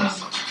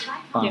lives,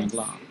 by and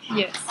large.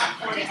 Yes.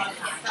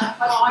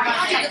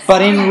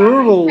 But in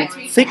rural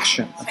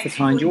fiction of the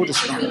kind you're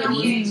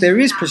describing, there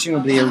is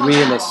presumably a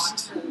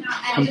realist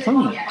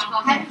component,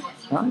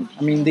 right?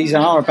 I mean, these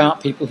are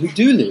about people who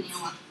do live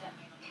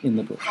in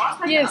the bush.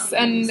 Yes,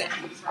 and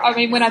I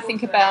mean, when I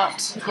think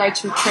about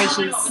Rachel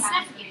Treasure's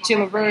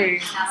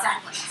Jillaroo,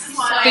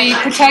 the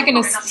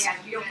protagonist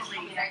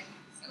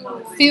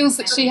feels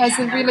that she has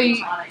a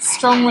really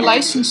strong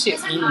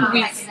relationship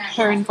with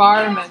her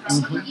environment,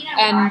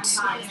 and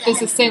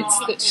there's a sense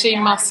that she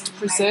must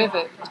preserve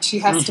it, that she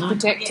has to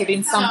protect it,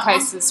 in some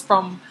cases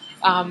from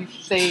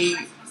the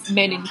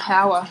men in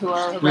power who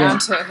are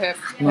around her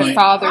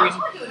father in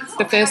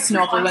the first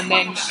novel, and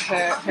then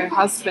her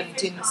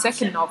husband in the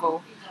second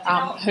novel,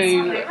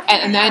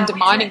 and a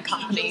mining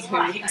company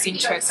who is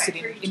interested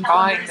in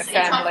buying the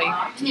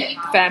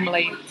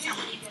family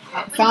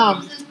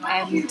farm,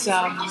 and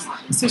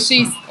so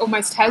she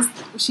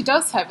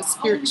does have a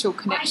spiritual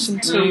connection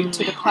to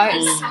the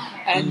place,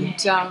 and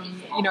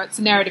it's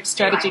a narrative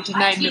strategy to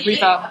name the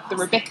river the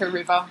Rebecca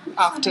River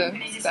after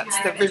that's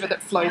the river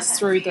that flows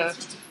through the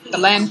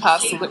land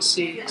parcel that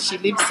she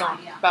lives on,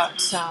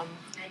 but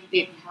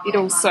it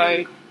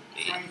also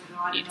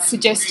it's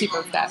suggestive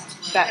of that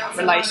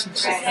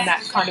relationship and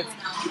that kind of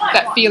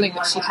that feeling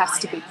that she has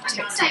to be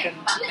protected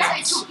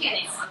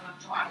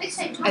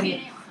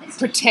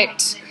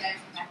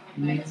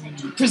and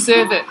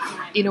preserve it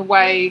in a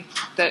way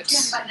that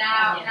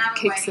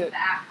keeps it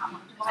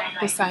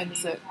the same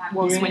as it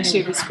was when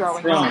she was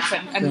growing up,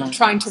 and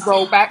trying to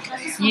roll back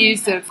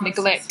years of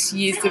neglect,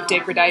 years of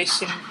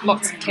degradation,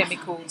 lots of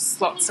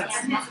chemicals, lots of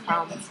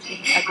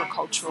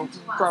agricultural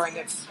growing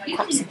of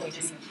crops and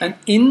things. And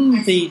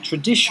in the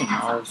tradition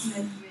of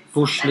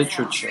bush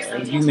literature,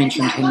 you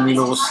mentioned Henry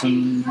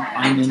Lawson,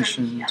 I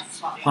mentioned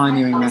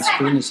pioneering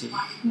masculinity.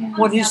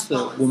 What is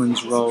the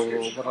woman's role,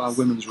 or what are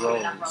women's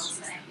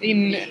roles?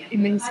 In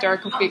the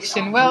historical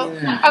fiction? Well,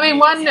 I mean,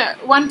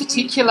 one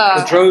particular...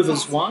 The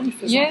Drover's Wife?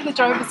 The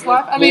Drover's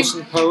Wife. I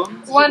Lawson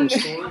poem?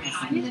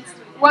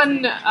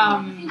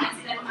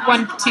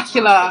 One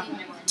particular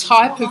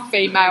type of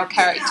female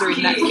character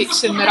in that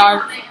fiction that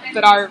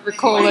I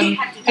recall and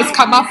has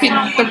come up in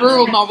the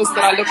rural novels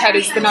that I look at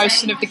is the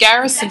notion of the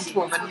garrisoned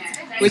woman,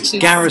 which is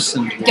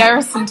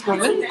garrisoned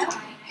woman,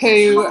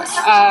 who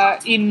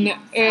in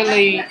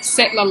early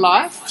settler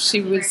life, she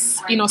was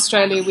in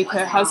Australia with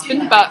her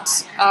husband, but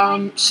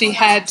she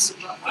had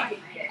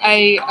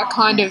a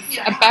kind of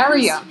a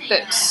barrier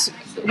that,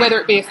 whether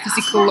it be a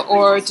physical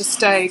or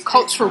just a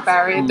cultural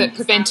barrier, that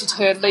prevented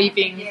her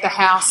leaving the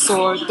house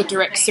or the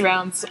direct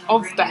surrounds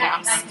of the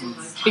house,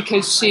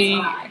 because she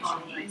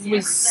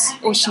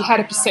had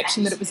a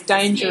perception that it was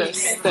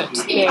dangerous, that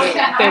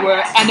there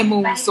were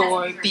animals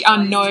or the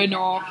unknown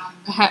or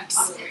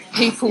perhaps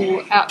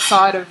people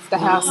outside of the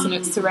house and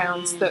its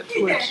surrounds that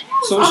would...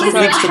 So it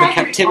links to the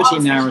captivity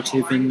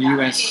narrative in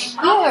US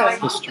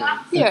history.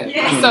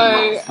 Yeah, so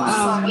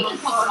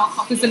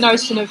there's a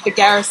notion of the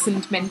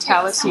garrisoned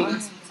mentality,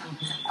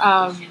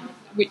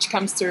 which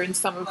comes through in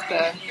some of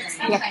the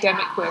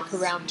academic work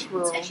around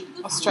rural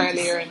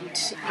Australia,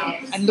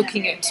 and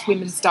looking at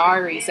women's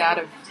diaries out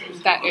of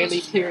that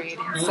early period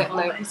in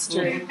settler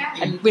history,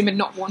 and women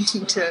not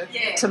wanting to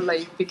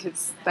leave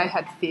because they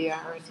had fear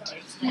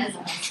and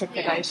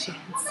trepidation.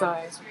 So,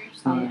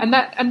 and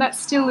that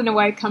still in a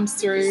way comes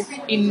through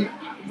in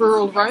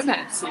rural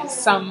romances.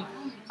 Some,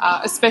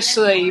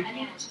 especially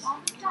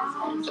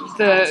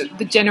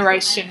the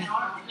generation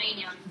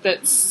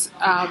that's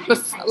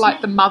like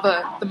the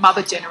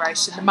mother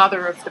generation, the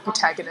mother of the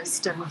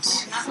protagonist, and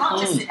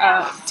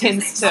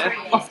tends to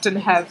often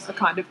have a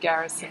kind of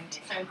garrisoned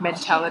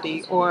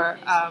mentality, or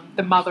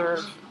the mother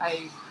of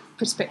a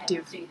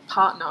prospective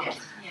partner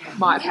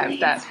might have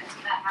that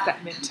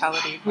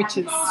mentality, which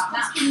is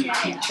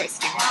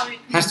interesting.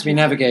 Has to be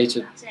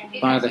navigated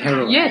by the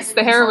heroine. Yes,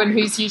 the heroine,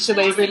 who's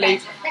usually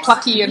really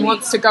plucky and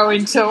wants to go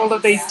into all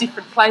of these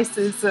different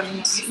places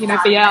and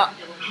be out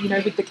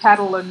with the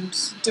cattle and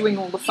doing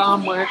all the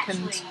farm work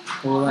and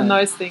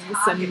those things.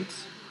 And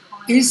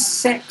is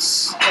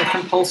sex a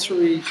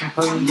compulsory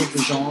component of the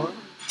genre?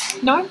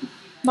 No,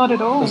 not at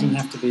all. It doesn't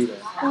have to be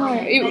there.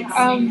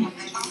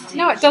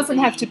 No, it doesn't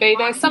have to be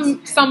there.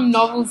 Some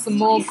novels are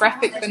more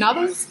graphic than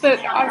others, but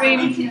I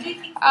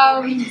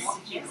mean,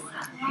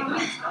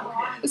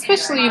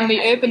 especially in the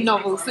urban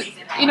novels,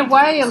 in a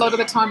way, a lot of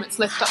the time it's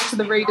left up to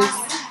the reader's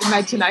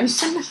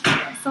imagination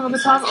some of the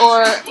time,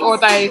 or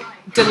they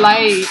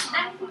delay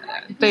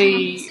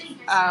the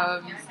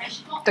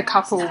the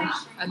couple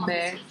and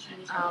their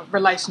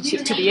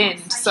relationship to the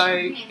end. So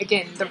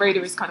again, the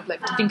reader is kind of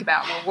left to think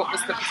about, well, what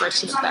was the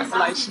progression of that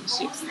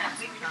relationship?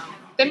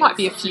 There might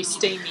be a few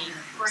steamy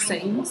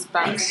scenes,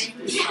 but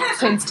it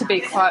tends to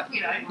be quite...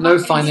 No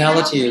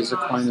finality, as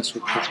Aquinas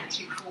would put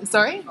it.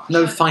 Sorry?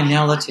 No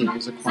finality,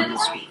 as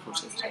Aquinas would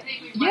put it.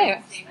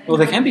 Yeah. Well,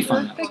 there can be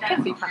finality. There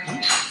can be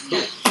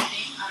finality.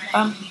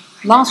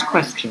 Last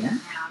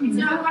question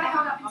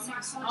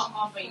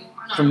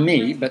from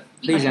me, but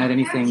please add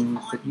anything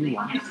that you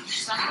want.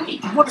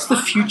 What's the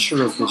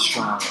future of this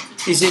genre?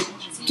 Is it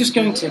just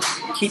going to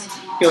keep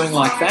going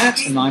like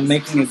that, and I'm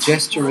making a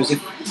gesture as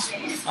if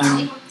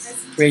I'm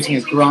creating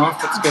a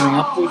graph that's going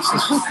upwards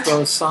as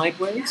well as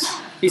sideways?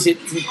 Is it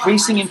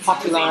increasing in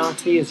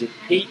popularity? Has it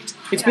peaked?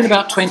 It's been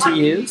about 20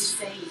 years.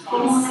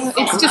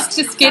 It's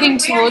just getting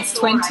towards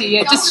 20,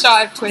 yeah, just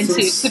shy of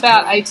 20. It's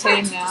about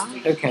 18 now.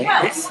 Okay.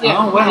 Yeah.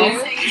 Oh, well, Yeah.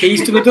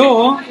 keys to the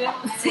door.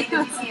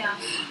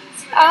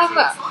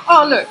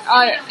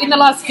 In the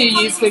last few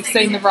years we've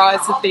seen the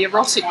rise of the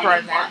erotic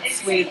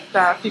romance with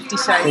 50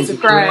 Shades of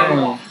Grey.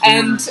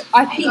 And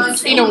I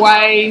think, in a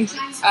way,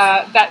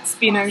 that's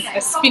been a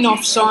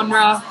spin-off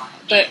genre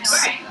that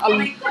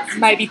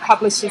maybe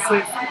publishers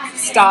have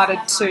started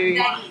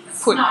to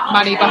put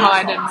money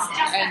behind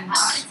and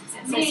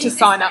to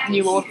sign up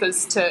new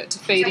authors to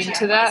feed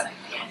into that.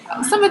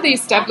 Some of the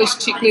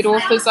established chick lit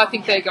authors, I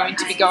think they're going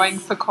to be going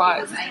for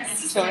quite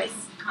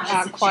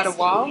a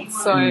while.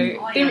 So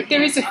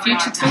there is a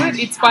future to it.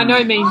 It's by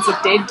no means a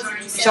dead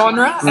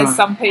genre, as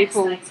some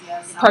people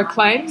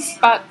proclaim,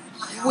 but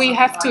we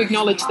have to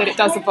acknowledge that it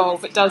does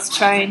evolve, it does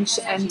change,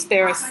 and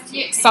there are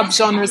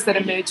subgenres that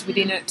emerge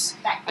within it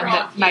and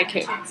that make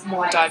it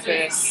more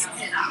diverse.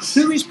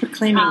 Who is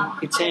proclaiming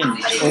its end?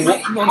 Or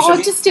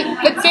what Just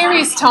at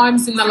various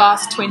times in the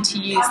last 20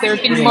 years, there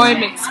have been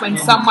moments when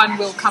someone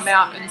will come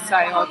out and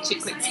say, "Oh,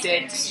 chick lit's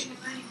dead."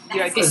 You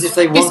know, this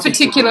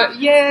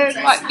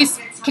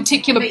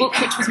particular book,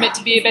 which was meant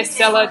to be a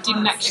bestseller,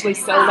 didn't actually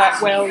sell that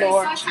well,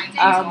 or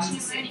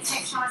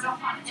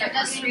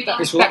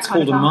that's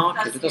called a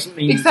market. It doesn't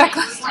mean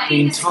exactly the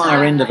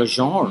entire end of a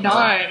genre.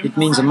 No. It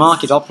means a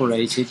market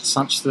operated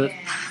such that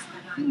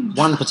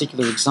one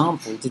particular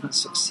example didn't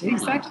succeed.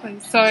 Exactly.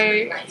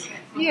 So,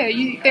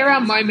 there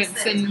are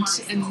moments, but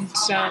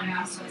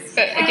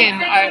again,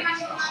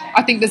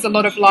 I think there's a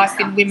lot of life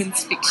in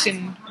women's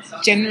fiction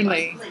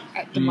generally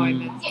at the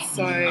moment.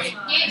 So,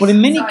 well,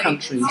 in many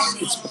countries,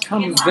 it's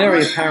become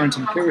very apparent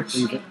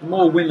empirically that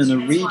more women are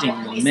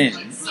reading than men,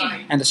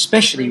 and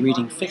especially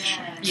reading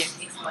fiction. Yeah.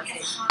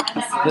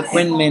 That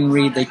when men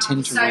read, they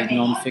tend to read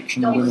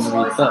non-fiction, and women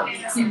read both.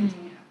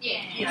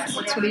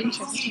 That's really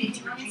interesting.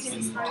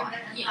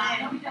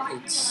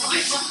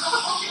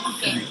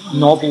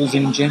 Novels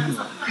in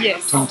general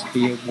Yes. tend to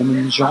be a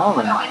woman's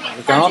genre,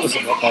 regardless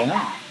of what they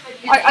are.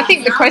 I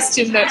think the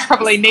question that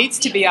probably needs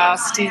to be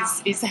asked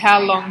is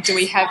how long do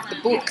we have the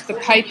book, the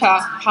paper,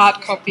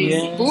 hard copy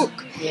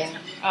book,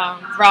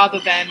 rather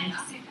than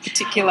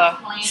particular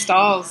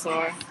styles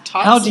or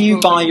types. How do you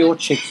of buy your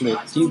chick lit?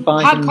 Do you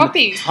buy hard them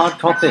copy? Hard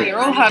copy. They're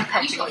all hard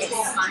copies.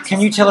 Can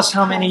you tell us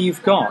how many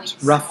you've got,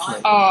 roughly?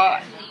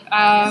 I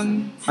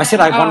said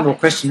I have one more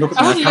question. Look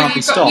at me, I can't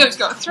be stopped. You've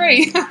got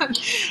 3.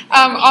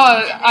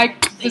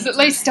 There's at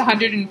least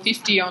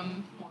 150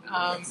 on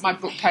my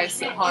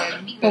bookcase at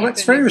home. Well,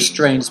 that's very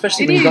restrained,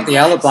 especially when you've got the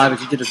alibi that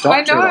you did a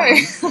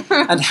doctorate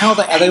on. And how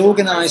are they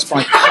organised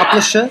by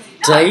publisher,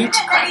 date,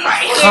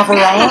 cover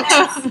art?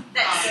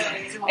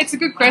 It's a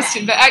good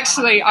question, but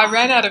actually I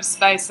ran out of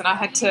space and I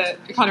had to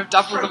kind of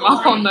double them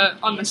up on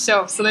the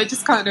shelf. So they're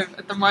just kind of,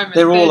 at the moment,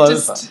 they're all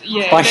just, over.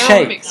 Yeah, by they're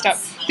shape. all mixed up.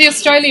 The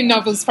Australian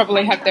novels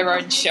probably have their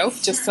own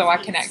shelf, just so I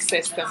can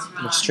access them.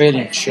 The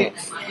Australian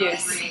shelf.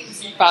 Yes,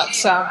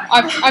 but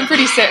I'm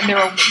pretty certain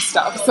they're all mixed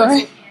up.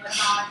 So.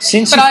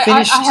 Since but you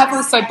finished, I have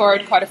also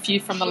borrowed quite a few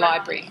from the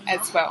library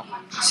as well.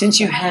 Since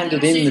you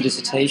handed in the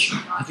dissertation,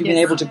 have you been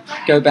able to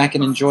go back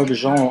and enjoy the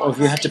genre, or have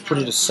you had to put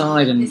it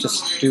aside and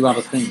just do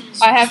other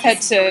things? I have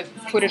had to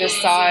put it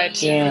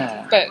aside.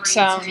 Yeah. But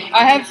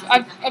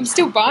I'm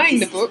still buying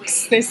the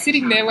books. They're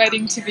sitting there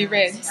waiting to be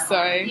read.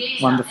 So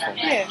wonderful.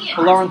 Yeah.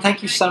 Well, Lauren,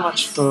 thank you so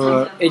much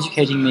for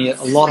educating me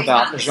a lot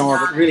about the genre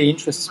that really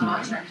interests me.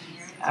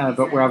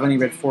 But where I've only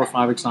read 4 or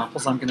 5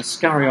 examples, I'm going to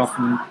scurry off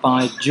and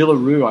buy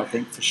Jillaroo, I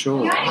think, for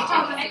sure.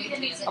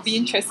 I'll be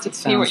interested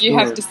to hear what you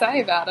have to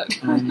say about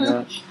it.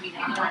 And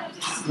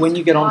when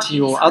you get onto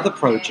your other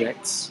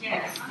projects,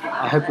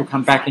 I hope you'll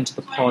come back into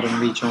the pod and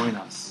rejoin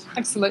us.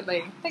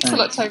 Absolutely. Thanks a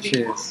lot, Toby.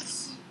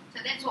 Cheers.